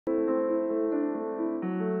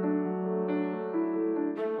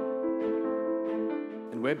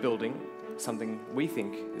And we're building something we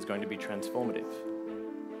think is going to be transformative.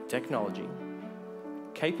 Technology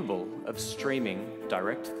capable of streaming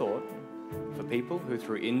direct thought for people who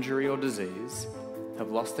through injury or disease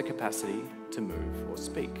have lost the capacity to move or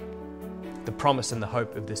speak. The promise and the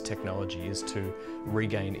hope of this technology is to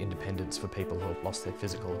regain independence for people who have lost their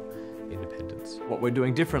physical independence. What we're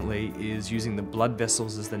doing differently is using the blood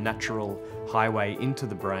vessels as the natural highway into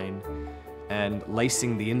the brain and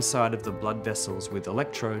lacing the inside of the blood vessels with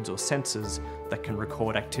electrodes or sensors that can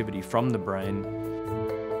record activity from the brain.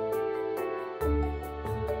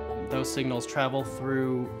 Those signals travel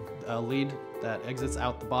through a lead that exits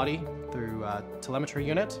out the body through a telemetry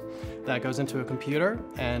unit that goes into a computer,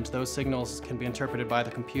 and those signals can be interpreted by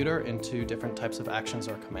the computer into different types of actions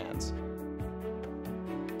or commands.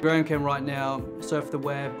 Graham can right now surf the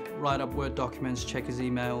web, write up Word documents, check his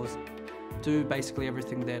emails, do basically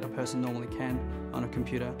everything that a person normally can on a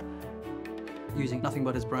computer, using nothing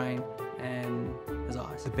but his brain and his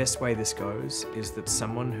eyes. The best way this goes is that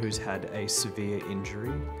someone who's had a severe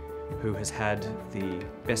injury, who has had the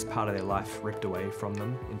best part of their life ripped away from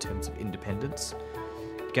them in terms of independence,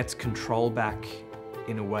 gets control back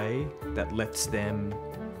in a way that lets them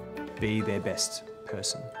be their best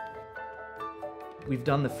person. We've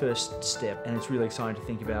done the first step and it's really exciting to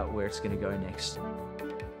think about where it's going to go next.